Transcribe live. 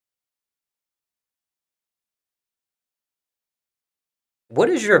What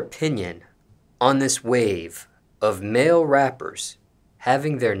is your opinion on this wave of male rappers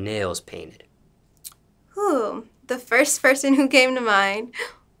having their nails painted? The first person who came to mind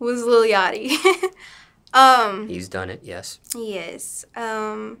was Lil Yachty. He's done it, yes. Yes.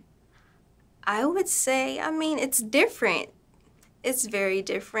 I would say, it's different. It's very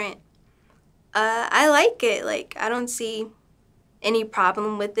different. I like it. Like, I don't see any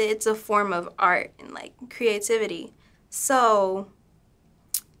problem with it. It's a form of art and, like, creativity. So,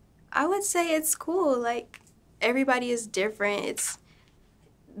 I would say it's cool. Like, everybody is different.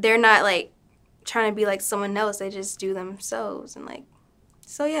 They're not, like, trying to be like someone else. They just do themselves. And, like,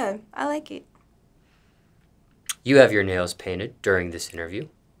 so, yeah, I like it. You have your nails painted during this interview.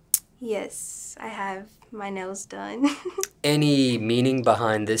 Yes, I have my nails done. Any meaning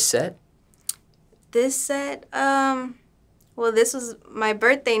behind this set? This set, well, this was my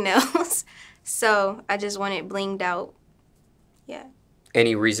birthday nails, so I just want it blinged out. Yeah.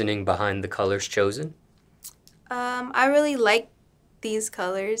 Any reasoning behind the colors chosen? I really like these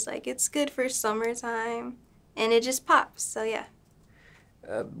colors. Like, it's good for summertime, and it just pops, so yeah.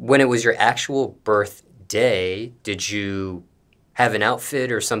 When it was your actual birthday, did you have an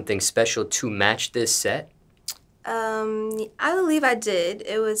outfit or something special to match this set? I believe I did.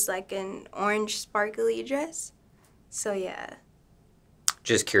 It was like an orange sparkly dress, so yeah.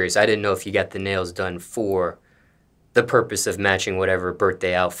 Just curious. I didn't know if you got the nails done for the purpose of matching whatever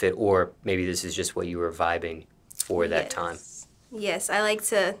birthday outfit, or maybe this is just what you were vibing for that time. Yes, I like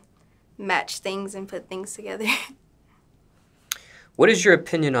to match things and put things together. What is your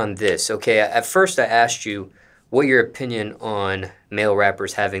opinion on this? Okay, at first I asked you what your opinion on male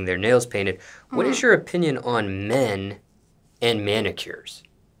rappers having their nails painted. What is your opinion on men and manicures?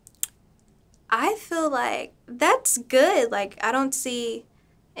 I feel like that's good. Like, I don't see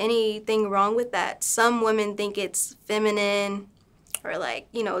anything wrong with that. Some women think it's feminine or, like,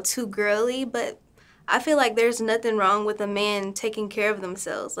 too girly, but I feel like there's nothing wrong with a man taking care of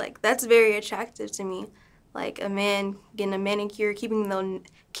themselves. Like, that's very attractive to me. Like, a man getting a manicure, keeping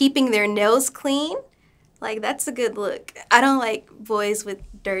their nails clean. Like, that's a good look. I don't like boys with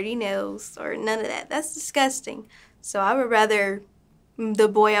dirty nails or none of that. That's disgusting. So I would rather the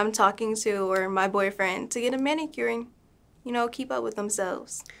boy I'm talking to or my boyfriend to get a manicure and, keep up with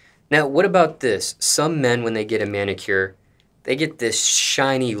themselves. Now, what about this? Some men, when they get a manicure, they get this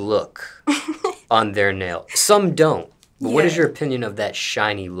shiny look on their nail. Some don't. But what is your opinion of that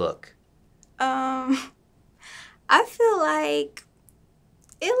shiny look? I feel like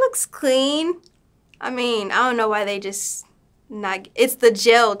it looks clean. I don't know why they just not... It's the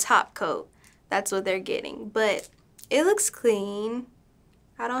gel top coat. That's what they're getting. But it looks clean.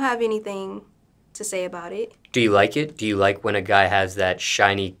 I don't have anything to say about it. Do you like it? Do you like when a guy has that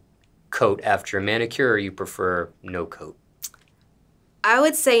shiny coat after a manicure, or you prefer no coat? I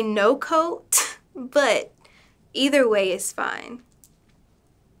would say no coat, but either way is fine.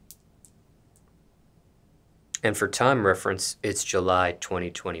 And for time reference, it's July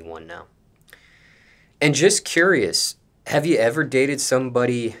 2021 now. And just curious, have you ever dated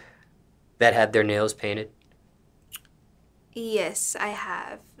somebody that had their nails painted? Yes, I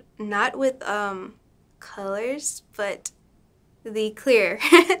have. Not with colors, but the clear.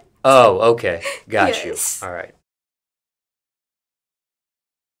 Oh, okay. Got Yes. you. All right.